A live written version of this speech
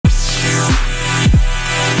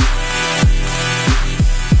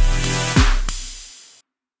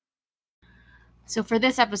So, for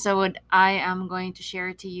this episode, I am going to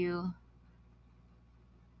share to you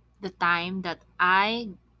the time that I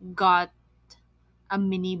got a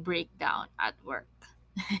mini breakdown at work.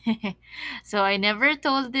 So, I never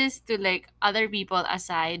told this to like other people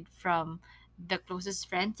aside from the closest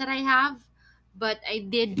friends that I have, but I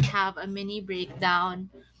did have a mini breakdown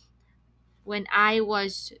when I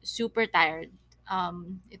was super tired.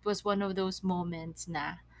 It was one of those moments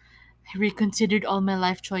na I reconsidered all my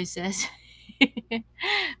life choices.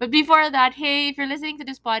 But before that, hey, if you're listening to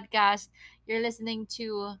this podcast, you're listening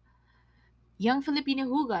to Young Filipino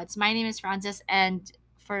Hugats. My name is Frances, and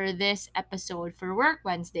for this episode for Work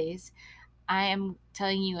Wednesdays, I am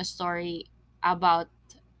telling you a story about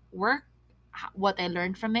work, what I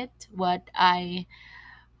learned from it, what I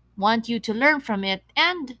want you to learn from it,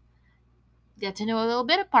 and get to know a little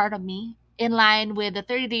bit of part of me in line with the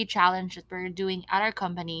 30-day challenge that we're doing at our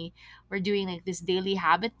company. We're doing like this daily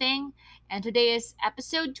habit thing, and today is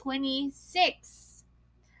episode 26.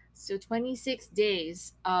 So 26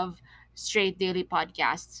 days of straight daily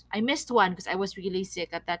podcasts. I missed one because I was really sick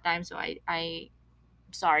at that time, so I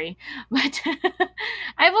sorry. But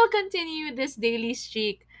I will continue this daily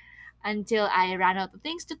streak until I ran out of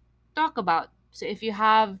things to talk about. So if you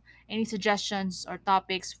have any suggestions or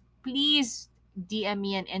topics, please DM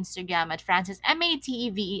me on Instagram at Francis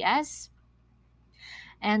Mateves,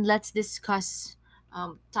 and let's discuss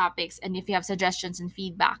topics and if you have suggestions and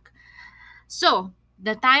feedback. So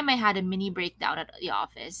the time I had a mini breakdown at the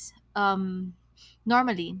office,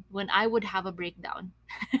 normally when I would have a breakdown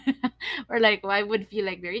or like I would feel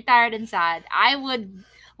like very tired and sad, I would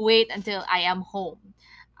wait until I am home.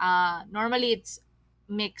 Normally it's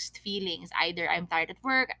mixed feelings. Either I'm tired at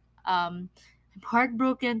work, I'm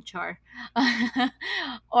heartbroken, char,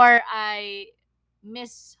 or I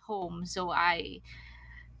miss home. So I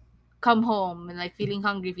come home and like feeling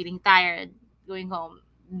hungry, feeling tired, going home.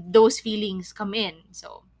 Those feelings come in.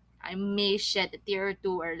 So I may shed a tear or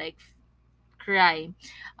two or like cry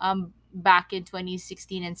back in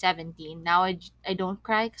 2016 and 17. Now I don't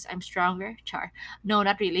cry because I'm stronger. Char. No,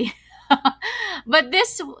 not really. But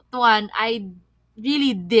this one, I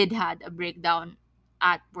really did had a breakdown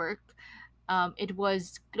at work. It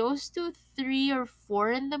was close to 3 or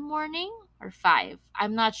 4 in the morning or 5.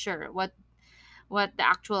 I'm not sure what the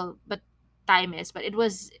actual but time is, but it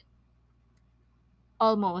was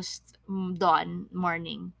almost dawn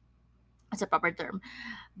morning. That's a proper term.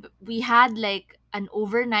 We had like an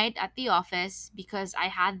overnight at the office because I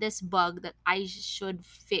had this bug that I should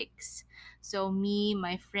fix. So me,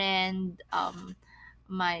 my friend,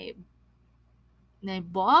 my my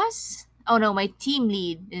boss, oh no, my team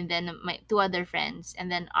lead, and then my two other friends,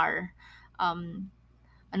 and then our um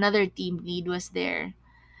another team lead was there.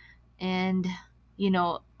 And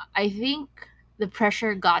I think the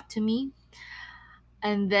pressure got to me,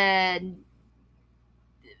 and then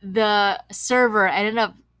the server ended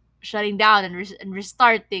up shutting down and, and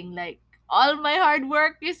restarting. Like all my hard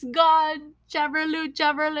work is gone. Chaverlu,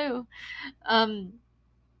 Chaverlu. Um,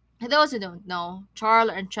 for those who don't know,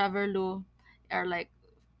 Charles and Chaverlu are like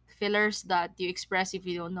fillers that you express if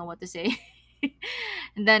you don't know what to say.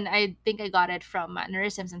 And then I think I got it from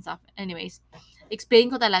mannerisms and stuff. Anyways,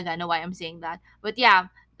 explain ko talaga know why I'm saying that. But yeah,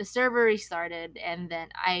 the server restarted, and then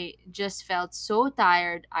I just felt so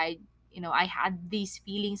tired. I had these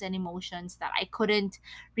feelings and emotions that I couldn't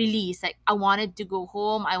release. Like I wanted to go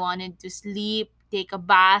home, I wanted to sleep, take a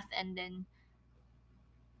bath, and then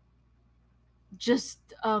just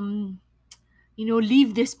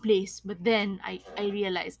leave this place. But then I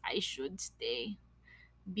realized I should stay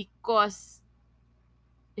because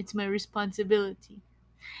it's my responsibility.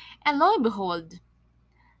 And lo and behold,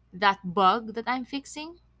 that bug that I'm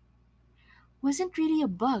fixing wasn't really a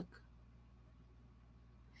bug.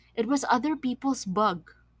 It was other people's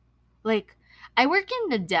bug. Like I work in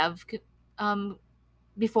the um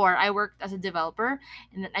before I worked as a developer,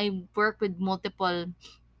 and then I worked with multiple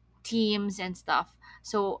teams and stuff.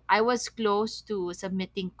 So I was close to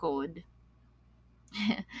submitting code.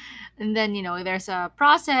 And then, there's a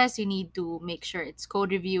process. You need to make sure it's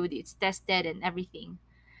code reviewed, it's tested and everything.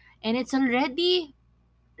 And it's already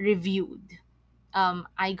reviewed.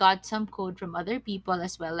 I got some code from other people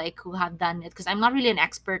as well, like who have done it, because I'm not really an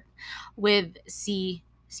expert with C++.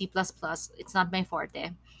 It's not my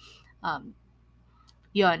forte. Um,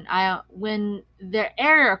 when the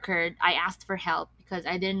error occurred, I asked for help because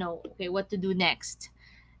I didn't know okay what to do next.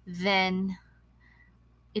 Then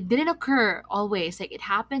it didn't occur always. Like it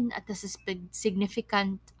happened at a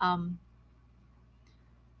significant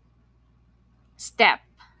step,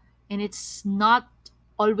 and it's not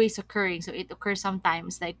always occurring. So it occurs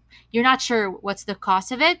sometimes. Like you're not sure what's the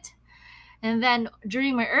cause of it, And then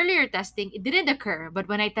during my earlier testing, it didn't occur, but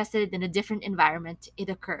when I tested it in a different environment, it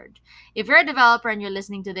occurred. If you're a developer and you're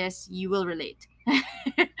listening to this, you will relate.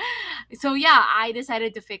 So yeah, I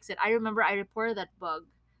decided to fix it. I remember I reported that bug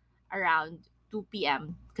around 2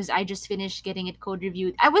 p.m. because I just finished getting it code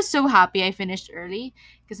reviewed. I was so happy I finished early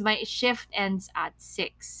because my shift ends at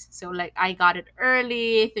 6. So like I got it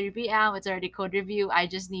early, 3 p.m. It's already code review. I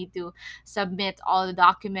just need to submit all the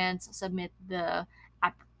documents, submit the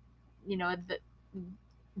app, you know,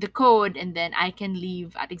 the code, and then I can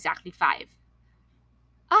leave at exactly 5.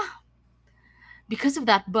 Ah, because of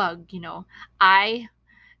that bug, I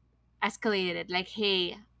escalated it like,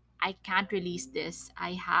 "Hey, I can't release this.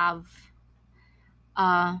 I have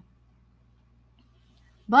uh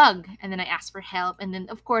bug." And then I asked for help, and then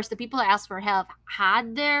of course the people I asked for help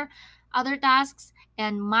had their other tasks,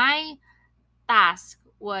 and my task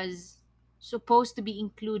was supposed to be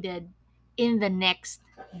included in the next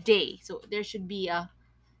day. So there should be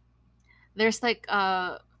there's like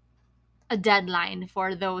a deadline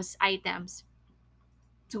for those items.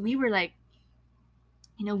 So we were like,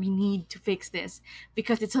 we need to fix this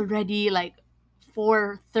because it's already like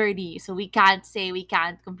 4:30, so we can't say we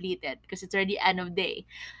can't complete it because it's already end of day.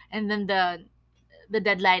 And then the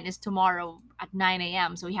deadline is tomorrow at 9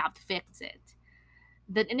 a.m., so we have to fix it.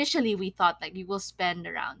 Then initially we thought like we will spend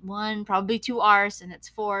around 1, probably 2 hours, and it's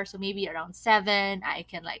 4, so maybe around 7 I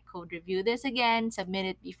can like code review this again, submit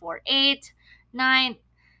it before 8, 9.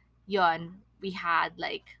 Yon, we had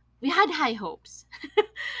high hopes.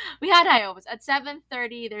 We had high hopes. At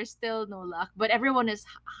 7:30 there's still no luck, but everyone is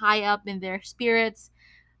high up in their spirits.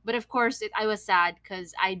 But of course, I was sad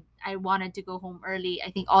because I wanted to go home early.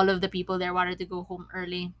 I think all of the people there wanted to go home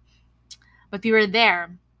early, but we were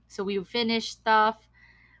there, so we finished stuff.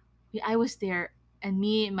 I was there, and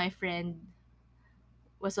me and my friend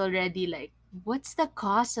was already like, "What's the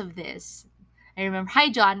cost of this?" I remember, hi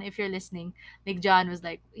John, if you're listening. Like John was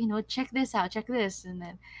like, check this out, check this, and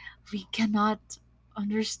then we cannot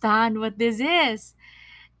understand what this is.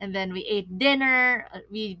 And then we ate dinner.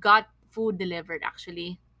 We got food delivered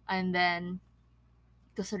actually, and then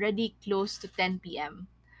it was already close to 10 p.m.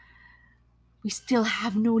 We still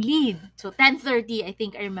have no lead. So 10:30, I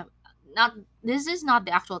think I remember. Not this is not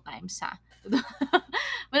the actual times, huh?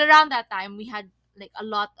 But around that time, we had like a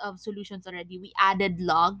lot of solutions already. We added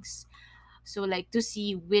logs, so like to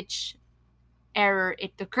see which error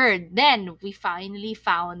it occurred. Then we finally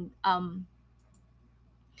found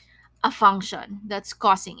a function that's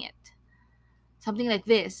causing it, something like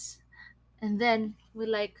this. And then we're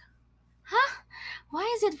like, huh? Why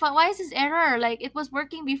is this error? Like it was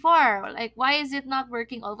working before. Like why is it not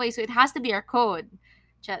working always? So it has to be our code.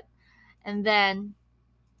 Chat. And then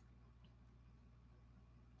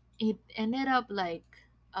it ended up like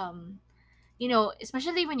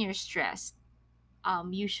especially when you're stressed,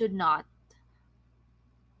 you should not,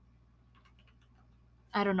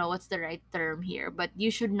 I don't know what's the right term here, but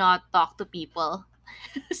you should not talk to people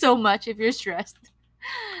so much if you're stressed.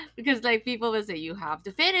 Because like people will say you have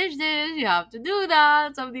to finish this, you have to do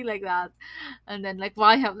that, something like that. And then like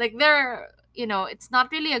why have like there it's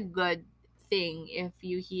not really a good thing if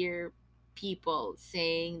you hear people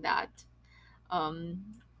saying that um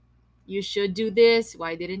you should do this,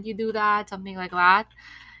 why didn't you do that, something like that.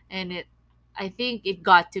 And I think it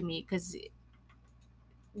got to me because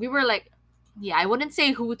we were like, yeah, I wouldn't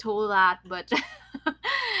say who told that, but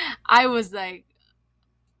I was like,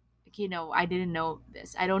 I didn't know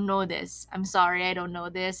this. I don't know this. I'm sorry, I don't know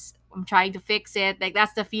this. I'm trying to fix it. Like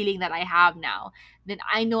that's the feeling that I have now. Then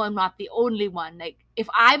I know I'm not the only one. Like if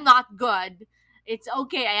I'm not good, it's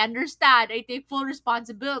okay. I understand. I take full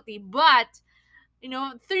responsibility. But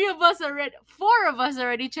four of us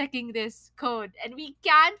already checking this code, and we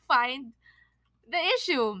can't find the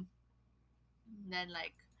issue. And then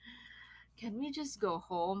like, can we just go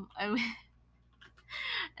home?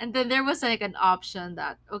 And then there was like an option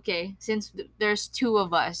that, okay, since there's two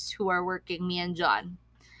of us who are working, me and John,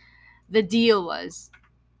 the deal was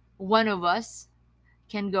one of us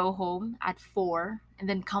can go home at 4 and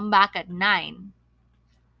then come back at 9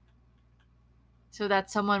 so that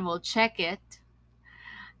someone will check it.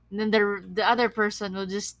 And then the other person will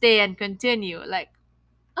just stay and continue. Like,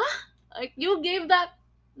 like you gave that,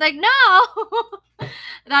 like now.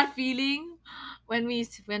 That feeling when we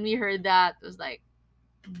heard that was like,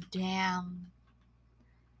 damn,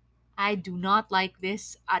 I do not like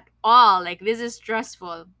this at all. Like this is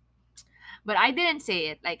stressful. But I didn't say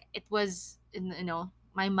it. Like it was,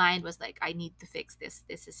 my mind was like, I need to fix this.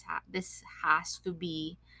 This has to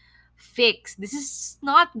be fixed. This is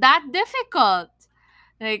not that difficult.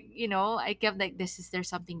 Like, I kept like, this is there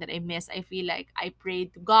something that I missed. I feel like I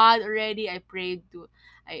prayed to God already. I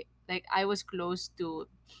was close to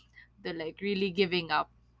the like really giving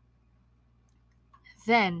up.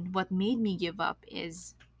 Then what made me give up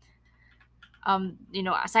is,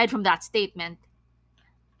 aside from that statement,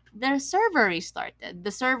 the server restarted.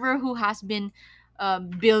 The server who has been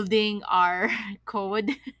building our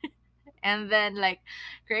code and then like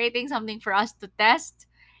creating something for us to test,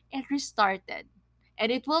 it restarted.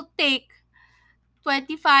 And it will take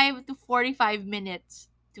 25 to 45 minutes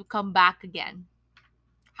to come back again.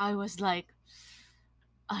 I was like,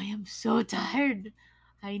 I am so tired.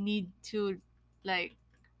 I need to like,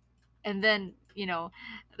 and then,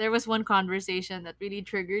 there was one conversation that really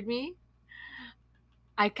triggered me.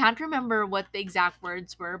 I can't remember what the exact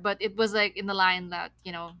words were, but it was like in the line that,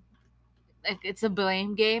 like it's a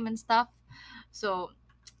blame game and stuff. So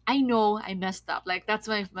I know I messed up. Like that's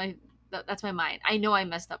my mind. I know I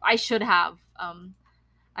messed up. I should have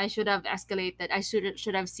escalated. I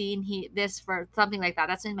should have seen this for something like that.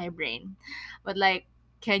 That's in my brain. But like,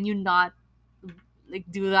 can you not like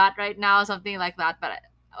do that right now? Something like that. But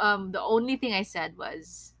the only thing I said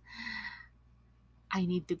was, I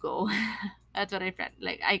need to go. That's what I felt.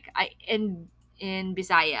 Like I in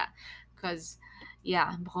Bisaya, cause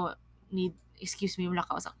yeah, bako need excuse me,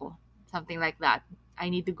 malakaos ako. Something like that. I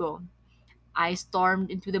need to go. I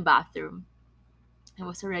stormed into the bathroom. I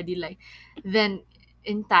was already like, then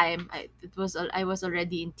in time, I was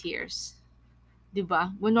already in tears. 'Di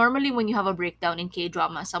ba? When you have a breakdown in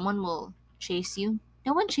K-drama, someone will chase you.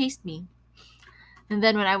 No one chased me. And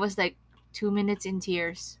then when I was like 2 minutes in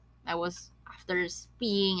tears, I was after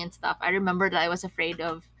peeing and stuff. I remember that I was afraid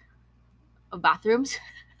of bathrooms,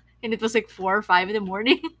 and it was like 4 or 5 in the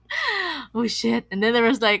morning. Oh shit! And then there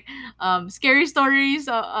was like scary stories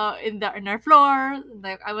in our floor.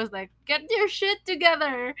 Like I was like, get your shit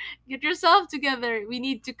together, get yourself together. We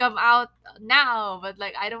need to come out now. But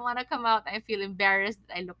like I don't want to come out. I feel embarrassed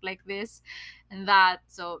that I look like this and that.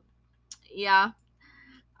 So yeah,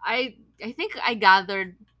 I think I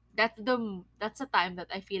gathered that's the time that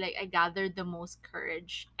I feel like I gathered the most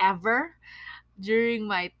courage ever during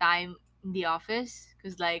my time in the office,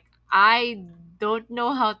 because like I don't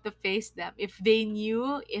know how to face them. If they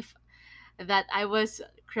knew if that I was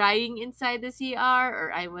crying inside the CR,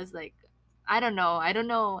 or I was like, I don't know.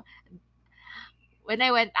 When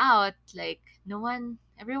I went out, like no one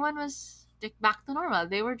everyone was like back to normal.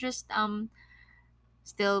 They were just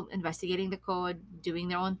still investigating the code, doing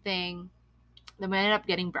their own thing. Then we ended up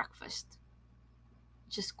getting breakfast,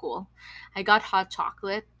 which is cool. I got hot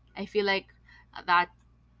chocolate. I feel like that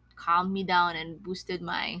calmed me down and boosted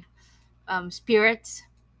my spirits.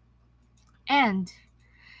 And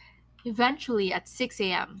eventually at 6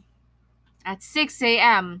 a.m.,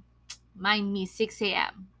 mind me, 6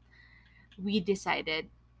 a.m., we decided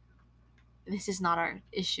this is not our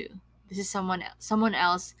issue. This is someone else. Someone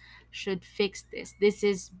else should fix this. This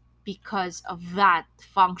is because of that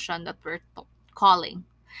function that we're calling.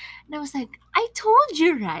 And I was like, I told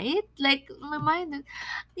you, right? Like, my mind,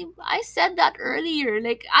 I said that earlier.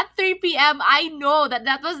 Like, at 3 p.m., I know that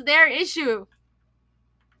that was their issue.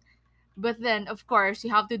 But then, of course,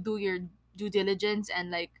 you have to do your due diligence and,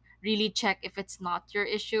 like, really check if it's not your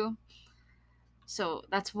issue. So,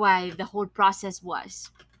 that's why the whole process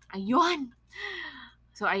was, ayun.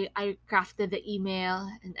 So, I crafted the email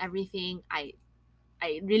and everything. I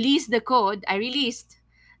released the code. I released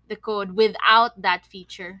the code without that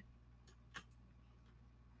feature.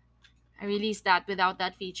 I released that without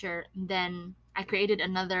that feature. And then I created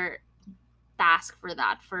another task for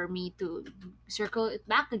that for me to circle it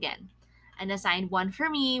back again and assign one for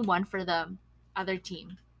me, one for the other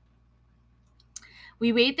team.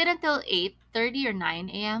 We waited until 8:30 or 9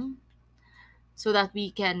 a.m. so that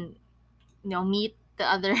we can, meet the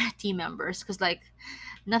other team members, cuz like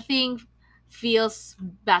nothing feels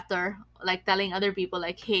better like telling other people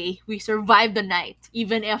like, "Hey, we survived the night,"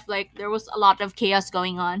 even if like there was a lot of chaos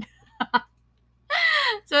going on.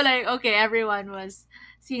 So like, okay, everyone was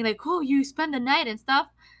seeing like, oh, you spend the night and stuff.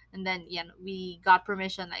 And then yeah, we got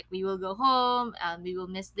permission, like we will go home and we will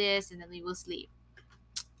miss this and then we will sleep.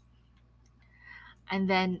 And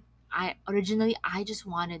then I just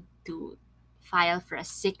wanted to file for a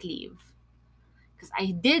sick leave because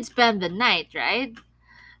I did spend the night, right?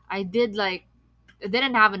 I did like I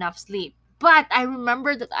didn't have enough sleep. But I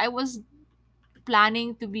remember that I was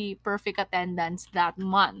planning to be perfect attendance that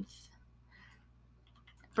month.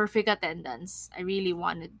 Perfect attendance. I really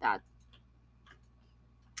wanted that.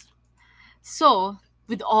 So,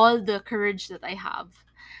 with all the courage that I have,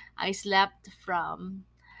 I slept from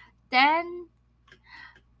 10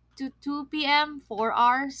 to 2 p.m., 4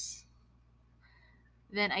 hours.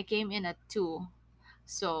 Then I came in at 2.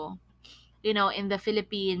 So, in the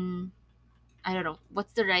Philippine, I don't know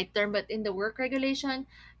what's the right term, but in the work regulation,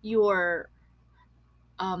 your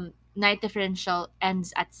night differential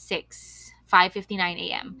ends at 5:59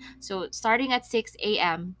 a.m. So starting at 6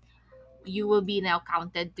 a.m., you will be now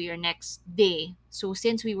counted to your next day. So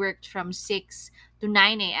since we worked from 6 to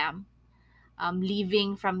 9 a.m.,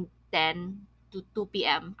 leaving from 10 to 2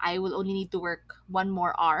 p.m., I will only need to work 1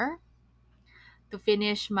 more hour to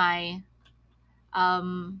finish my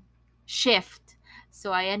shift.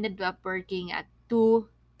 So I ended up working at 2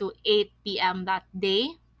 to 8 p.m. that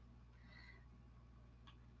day.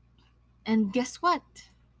 And guess what?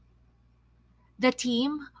 The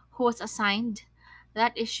team who was assigned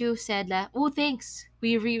that issue said that, oh, thanks,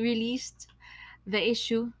 we released the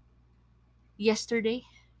issue yesterday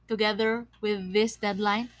together with this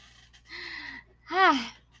deadline.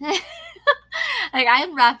 Ah, like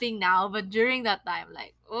I'm rapping now, but during that time,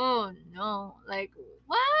 like, oh no, like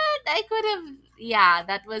what? Yeah,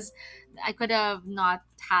 I could have not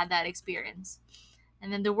had that experience.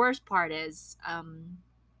 And then the worst part is,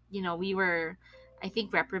 we were, I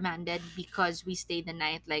think, reprimanded because we stayed the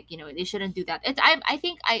night. Like, they shouldn't do that. I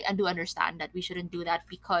think I do understand that we shouldn't do that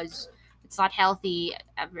because it's not healthy,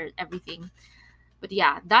 everything. But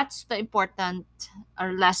yeah, that's the important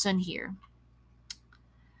lesson here.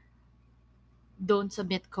 Don't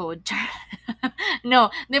submit code. No,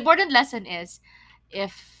 the important lesson is,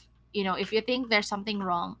 if you think there's something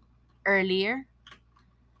wrong earlier,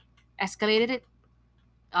 escalated it.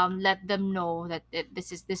 Let them know that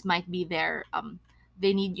this might be their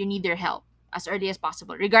you need their help as early as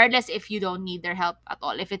possible, regardless if you don't need their help at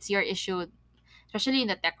all. If it's your issue, especially in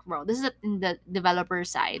the tech world, this is in the developer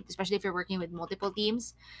side, especially if you're working with multiple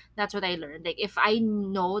teams. That's what I learned. Like, if I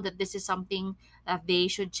know that this is something that they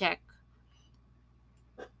should check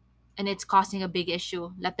and it's causing a big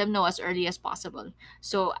issue, let them know as early as possible.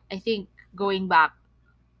 So I think, going back,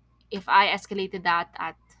 if I escalated that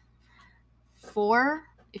at 4,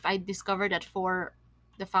 if I discovered at 4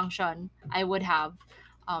 the function, I would have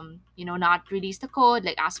not release the code,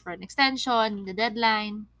 like ask for an extension, the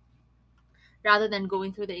deadline, rather than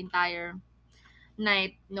going through the entire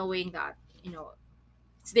night knowing that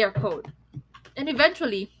it's their code. And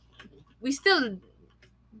eventually, we still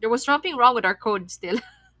there was something wrong with our code still,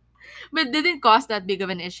 but it didn't cause that big of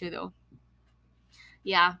an issue though.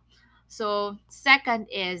 Yeah. So second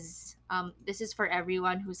is, this is for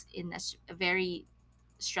everyone who's in a very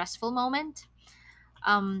stressful moment.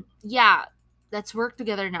 Yeah, let's work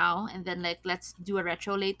together now, and then, like, let's do a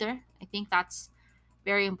retro later. I think that's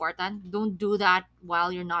very important. Don't do that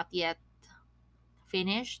while you're not yet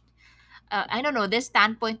finished. I don't know, this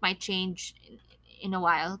standpoint might change in a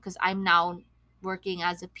while because I'm now working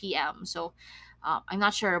as a PM. So I'm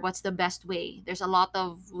not sure what's the best way. There's a lot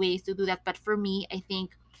of ways to do that, but for me, I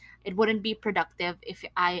think it wouldn't be productive if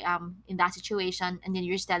I am in that situation and then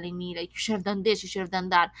you're telling me, like, you should have done this, you should have done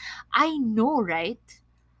that. I know, right?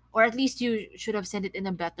 Or at least you should have said it in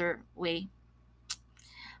a better way.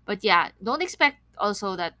 But yeah, don't expect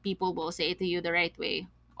also that people will say it to you the right way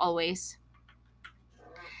always.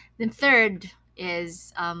 Then third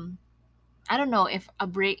is, I don't know, if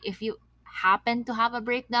you happen to have a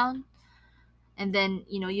breakdown and then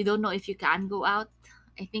you don't know if you can go out.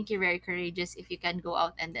 I think you're very courageous if you can go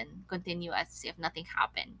out and then continue as if nothing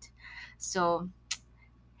happened. So,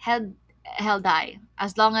 held held high,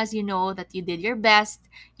 as long as you know that you did your best,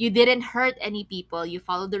 you didn't hurt any people, you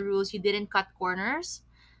followed the rules, you didn't cut corners,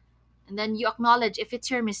 and then you acknowledge if it's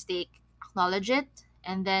your mistake, acknowledge it,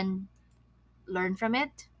 and then learn from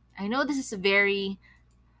it. I know this is very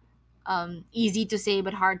easy to say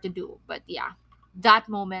but hard to do, but yeah, that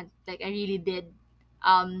moment, like, I really did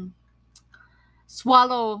um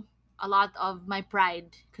swallow a lot of my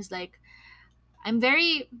pride, because, like, I'm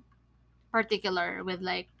very particular with,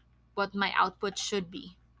 like, what my output should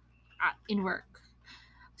be in work.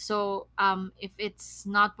 So if it's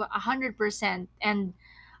not 100%, and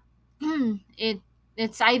it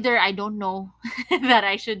it's either I don't know that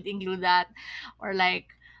I should include that, or, like,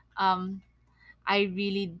 um I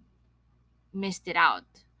really missed it out,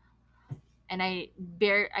 and I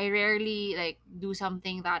rarely, like, do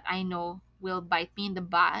something that I know will bite me in the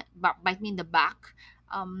back,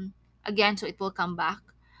 um again, so it will come back.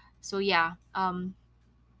 So yeah,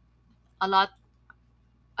 a lot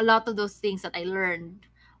a lot of those things that I learned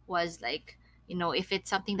was, like, if it's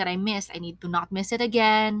something that I missed, I need to not miss it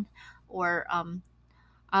again, or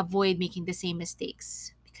avoid making the same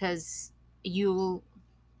mistakes, because you'll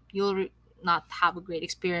you'll re- not have a great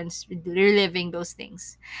experience with reliving those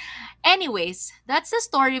things. Anyways, that's the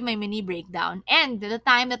story of my mini breakdown. And the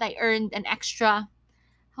time that I earned an extra,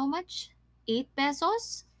 how much? 8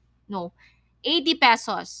 pesos? No, 80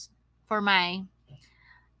 pesos for my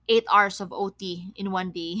 8 hours of OT in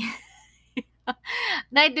one day.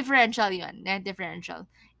 Night differential yun. Night differential.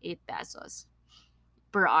 8 pesos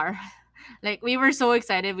per hour. Like, we were so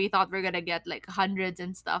excited. We thought we are gonna get like hundreds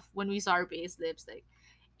and stuff when we saw our pay slips. Like,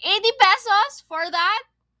 80 pesos for that?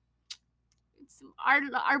 It's,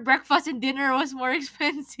 our breakfast and dinner was more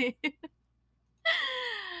expensive.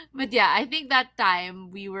 But yeah, I think that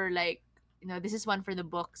time we were like, this is one for the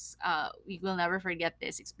books. We will never forget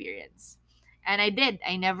this experience. And I did.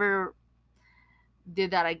 I never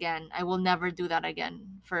did that again. I will never do that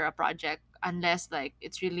again for a project unless like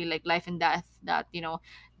it's really like life and death that,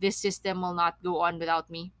 this system will not go on without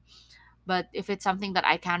me. But if it's something that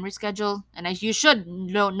I can reschedule, and you should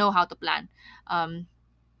know how to plan, um,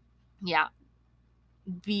 yeah,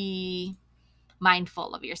 be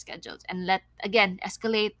mindful of your schedules and let again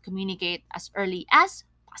escalate, communicate as early as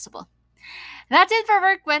possible. That's it for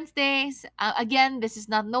Work Wednesdays. Again, this is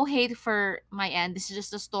not no hate for my end. This is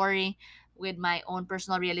just a story with my own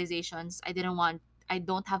personal realizations. I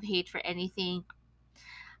don't have hate for anything.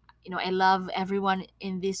 I love everyone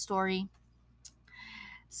in this story.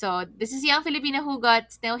 So this is Young Filipina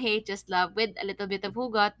Hugot. No hate, just love with a little bit of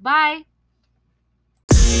Hugot. Bye!